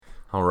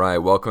All right,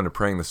 welcome to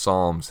Praying the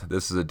Psalms.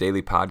 This is a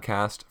daily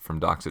podcast from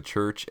Doxa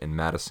Church in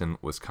Madison,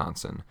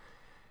 Wisconsin.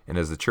 And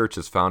as the church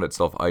has found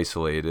itself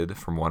isolated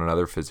from one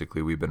another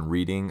physically, we've been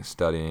reading,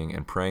 studying,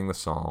 and praying the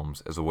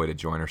Psalms as a way to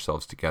join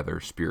ourselves together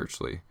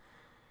spiritually.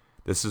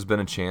 This has been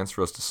a chance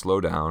for us to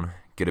slow down,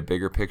 get a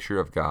bigger picture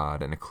of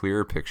God and a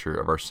clearer picture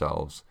of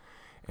ourselves.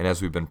 And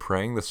as we've been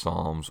praying the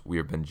Psalms, we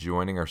have been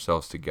joining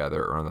ourselves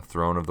together around the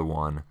throne of the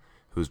one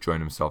who has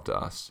joined himself to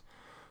us.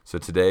 So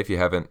today, if you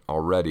haven't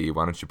already,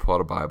 why don't you pull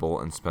out a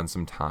Bible and spend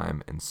some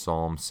time in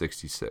Psalm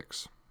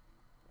 66.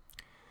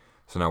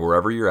 So now,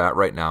 wherever you're at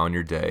right now in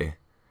your day,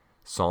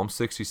 Psalm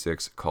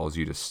 66 calls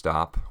you to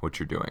stop what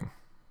you're doing.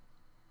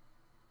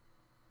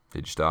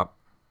 Did you stop?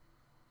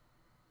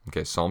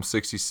 Okay, Psalm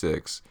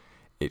 66,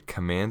 it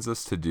commands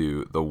us to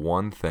do the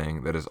one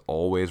thing that is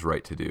always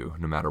right to do,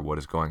 no matter what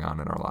is going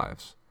on in our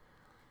lives.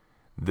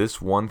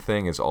 This one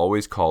thing is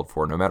always called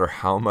for, no matter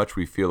how much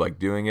we feel like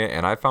doing it.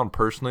 And I found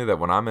personally that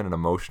when I'm in an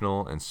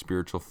emotional and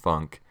spiritual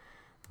funk,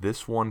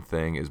 this one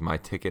thing is my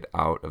ticket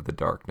out of the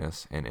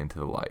darkness and into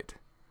the light.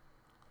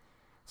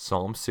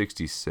 Psalm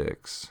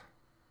 66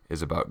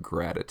 is about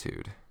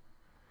gratitude,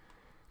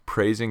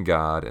 praising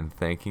God and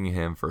thanking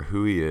Him for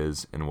who He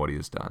is and what He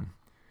has done.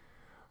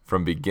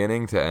 From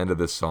beginning to end of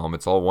this psalm,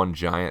 it's all one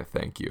giant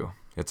thank you.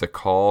 It's a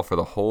call for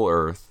the whole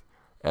earth,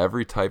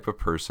 every type of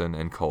person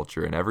and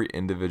culture, and every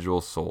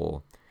individual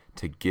soul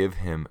to give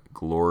Him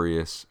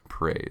glorious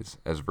praise,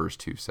 as verse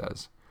 2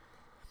 says.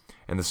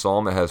 And the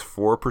psalm has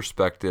four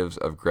perspectives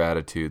of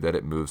gratitude that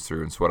it moves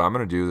through. And so what I'm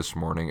going to do this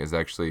morning is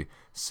actually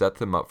set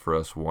them up for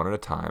us one at a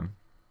time,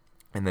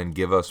 and then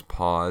give us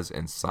pause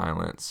and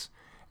silence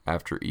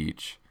after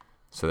each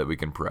so that we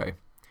can pray.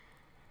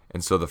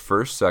 And so the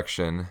first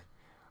section,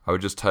 I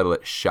would just title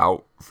it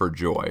Shout for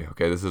Joy.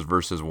 Okay, this is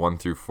verses 1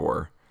 through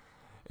 4.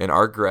 In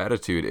our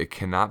gratitude, it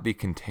cannot be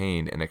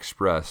contained and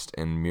expressed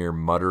in mere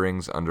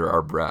mutterings under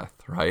our breath,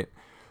 right?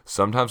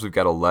 Sometimes we've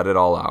got to let it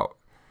all out.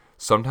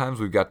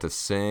 Sometimes we've got to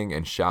sing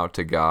and shout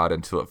to God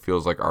until it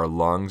feels like our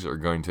lungs are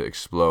going to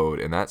explode,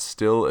 and that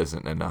still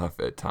isn't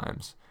enough at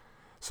times.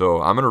 So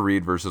I'm going to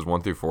read verses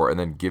 1 through 4 and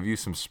then give you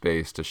some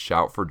space to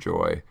shout for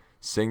joy,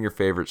 sing your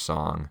favorite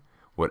song,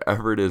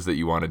 whatever it is that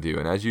you want to do.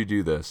 And as you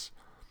do this,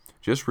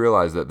 just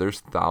realize that there's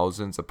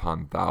thousands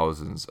upon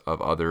thousands of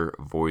other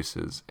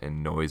voices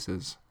and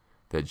noises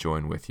that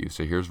join with you.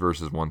 So here's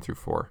verses 1 through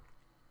 4.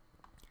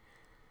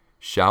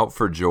 Shout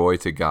for joy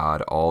to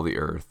God, all the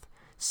earth.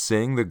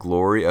 Sing the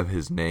glory of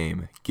His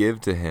name. Give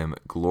to Him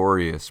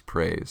glorious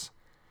praise.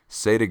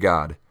 Say to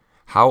God,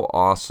 how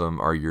awesome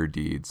are your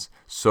deeds.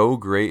 So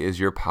great is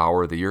your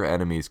power that your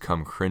enemies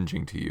come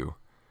cringing to you.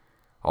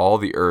 All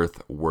the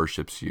earth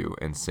worships you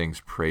and sings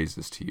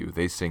praises to you.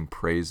 They sing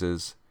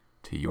praises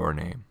to your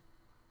name.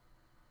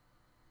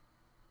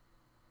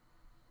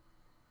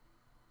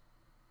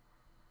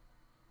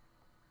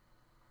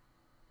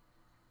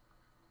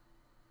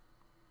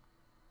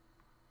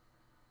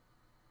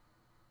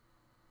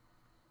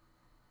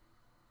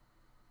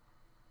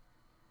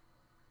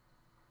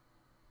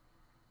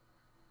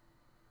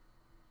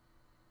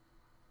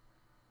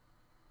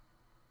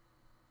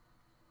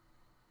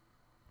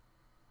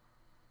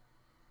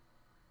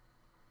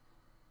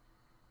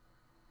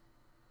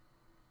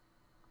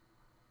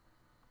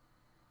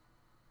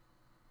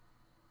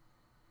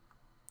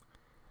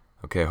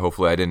 Okay,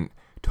 hopefully I didn't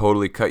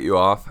totally cut you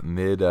off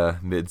mid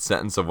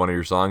sentence of one of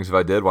your songs. If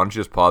I did, why don't you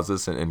just pause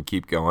this and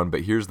keep going?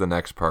 But here's the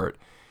next part.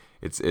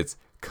 It's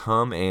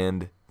come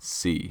and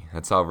see.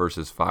 That's how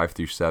verses 5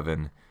 through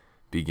 7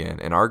 begin.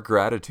 And our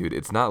gratitude,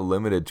 it's not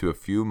limited to a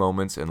few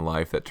moments in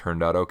life that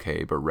turned out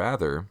okay, but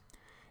rather,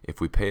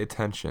 if we pay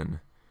attention,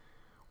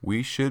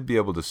 we should be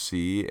able to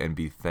see and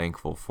be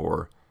thankful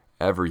for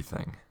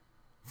everything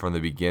from the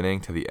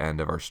beginning to the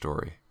end of our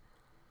story.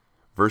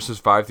 Verses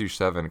 5 through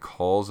 7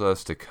 calls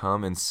us to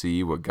come and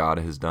see what God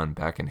has done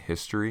back in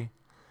history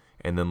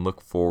and then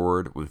look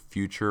forward with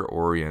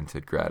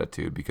future-oriented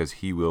gratitude because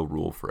He will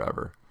rule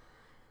forever.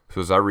 So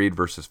as I read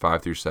verses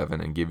 5 through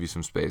 7 and give you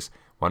some space,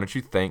 why don't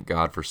you thank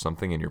God for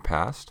something in your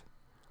past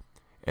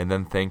and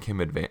then thank Him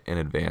in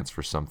advance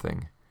for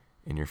something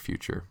in your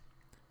future.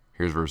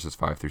 Here's verses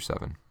 5 through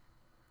 7.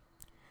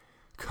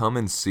 Come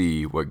and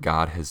see what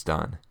God has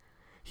done.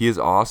 He is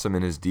awesome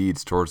in His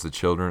deeds towards the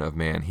children of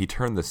man. He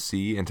turned the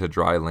sea into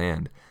dry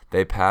land.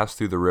 They passed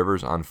through the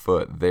rivers on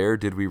foot. There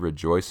did we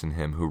rejoice in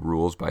Him who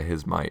rules by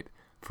His might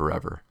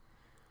forever,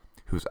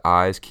 whose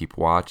eyes keep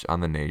watch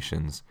on the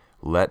nations.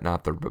 Let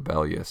not the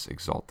rebellious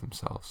exalt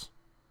themselves.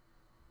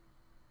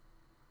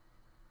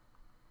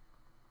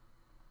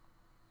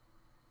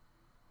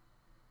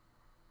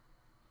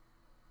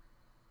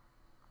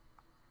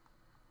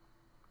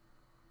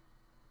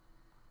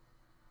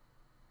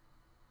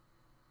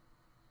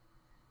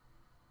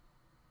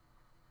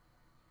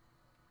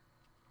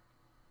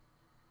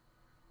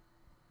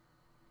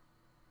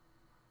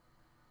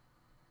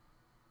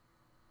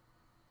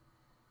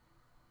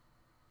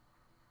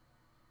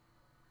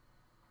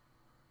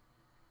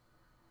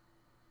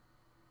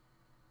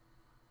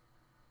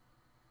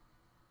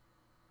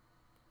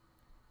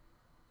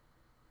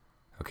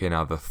 Okay,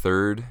 now the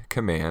third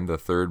command, the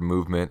third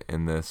movement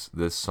in this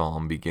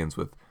psalm begins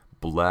with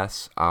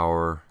bless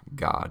our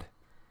God.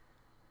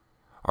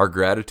 Our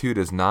gratitude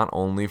is not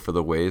only for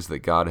the ways that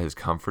God has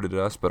comforted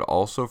us, but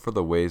also for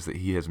the ways that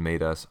he has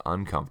made us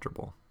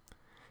uncomfortable.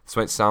 This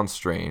might sound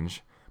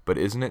strange, but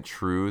isn't it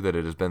true that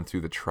it has been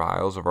through the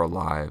trials of our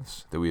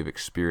lives that we have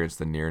experienced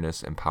the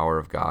nearness and power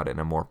of God in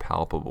a more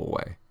palpable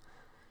way?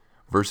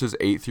 Verses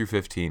 8 through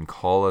 15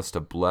 call us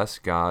to bless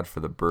God for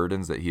the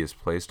burdens that he has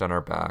placed on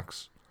our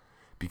backs,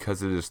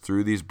 because it is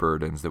through these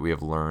burdens that we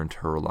have learned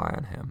to rely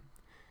on him.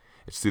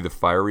 It's through the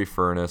fiery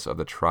furnace of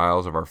the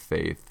trials of our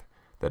faith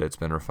that it's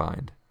been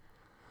refined.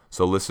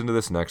 So listen to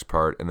this next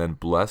part and then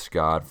bless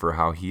God for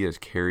how he has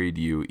carried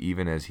you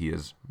even as he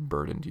has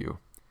burdened you.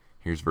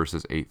 Here's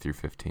verses 8 through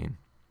 15.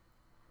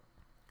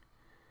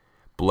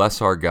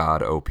 Bless our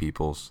God, O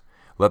peoples.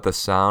 Let the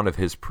sound of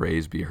his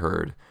praise be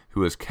heard,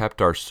 who has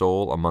kept our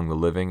soul among the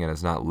living and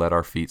has not let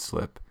our feet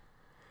slip.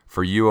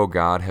 For you, O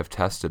God, have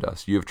tested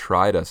us. You have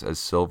tried us as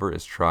silver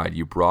is tried.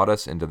 You brought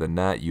us into the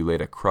net. You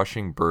laid a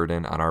crushing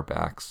burden on our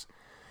backs.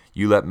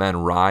 You let men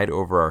ride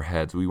over our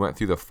heads. We went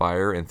through the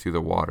fire and through the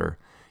water,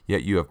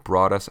 yet you have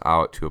brought us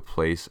out to a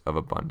place of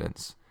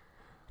abundance.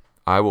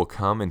 I will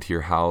come into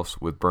your house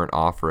with burnt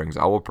offerings.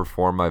 I will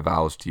perform my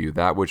vows to you,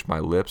 that which my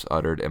lips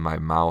uttered and my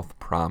mouth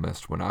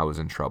promised when I was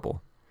in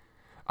trouble.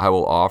 I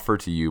will offer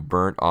to you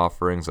burnt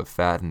offerings of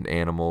fattened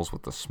animals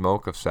with the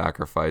smoke of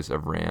sacrifice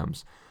of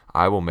rams.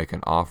 I will make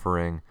an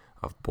offering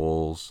of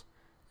bulls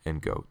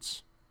and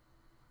goats.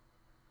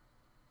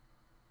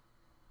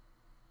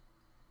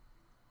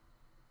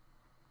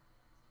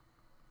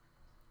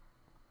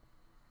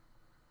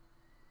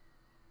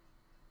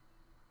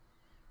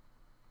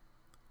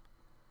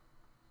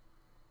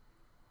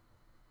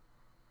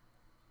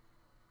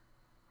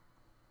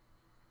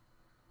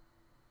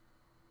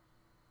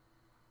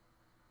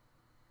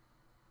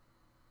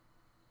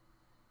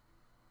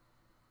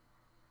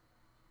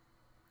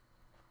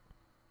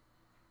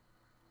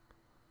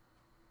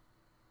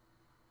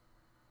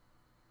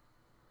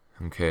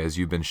 Okay, as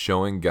you've been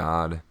showing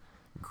God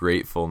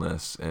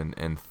gratefulness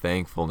and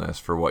thankfulness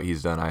for what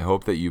he's done, I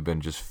hope that you've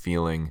been just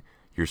feeling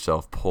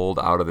yourself pulled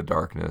out of the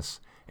darkness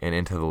and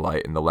into the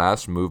light. And the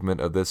last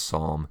movement of this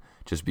psalm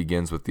just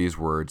begins with these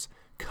words,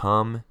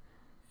 come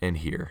and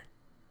hear.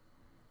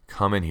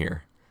 Come and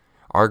hear.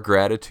 Our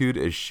gratitude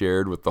is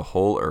shared with the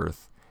whole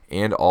earth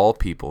and all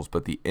peoples,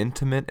 but the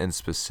intimate and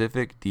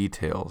specific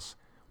details,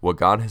 what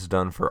God has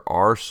done for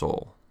our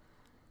soul,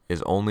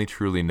 is only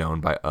truly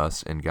known by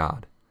us and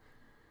God.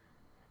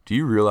 Do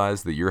you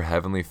realize that your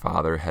Heavenly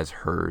Father has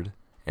heard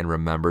and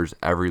remembers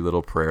every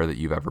little prayer that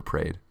you've ever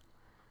prayed?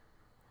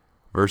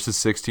 Verses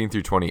 16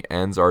 through 20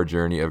 ends our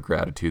journey of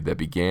gratitude that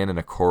began in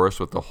a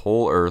chorus with the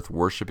whole earth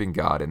worshiping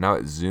God, and now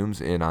it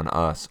zooms in on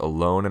us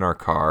alone in our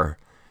car,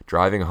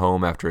 driving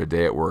home after a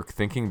day at work,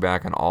 thinking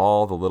back on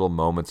all the little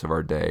moments of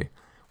our day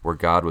where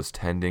God was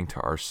tending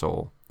to our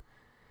soul.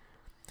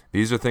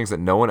 These are things that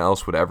no one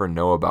else would ever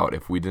know about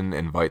if we didn't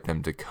invite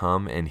them to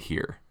come and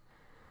hear.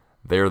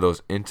 They are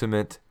those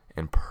intimate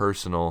and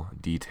personal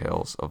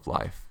details of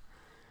life.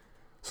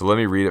 So let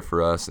me read it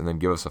for us and then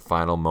give us a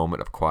final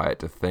moment of quiet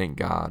to thank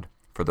God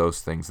for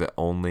those things that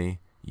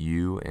only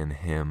you and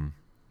him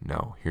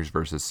know. Here's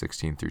verses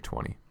 16 through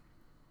 20.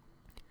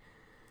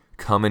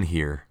 Come and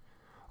hear,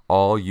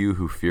 all you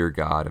who fear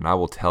God, and I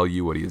will tell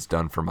you what he has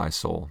done for my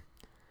soul.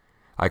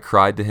 I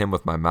cried to him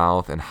with my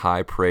mouth, and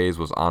high praise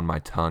was on my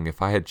tongue.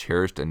 If I had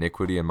cherished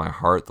iniquity in my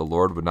heart, the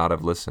Lord would not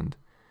have listened.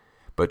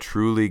 But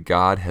truly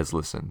God has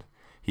listened.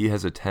 He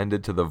has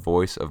attended to the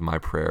voice of my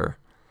prayer.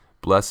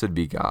 Blessed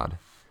be God,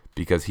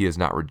 because he has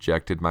not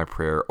rejected my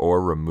prayer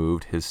or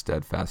removed his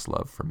steadfast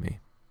love from me.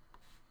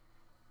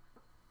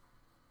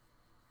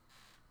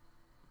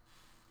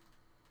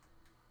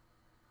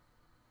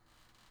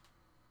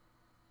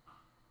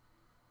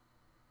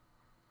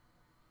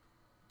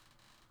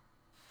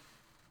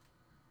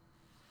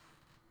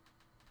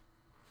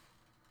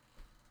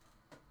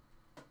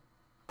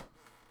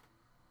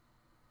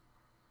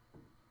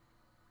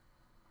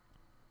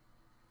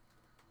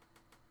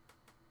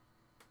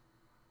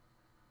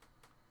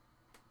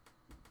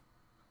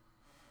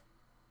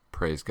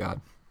 Praise God.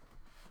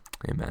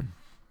 Amen.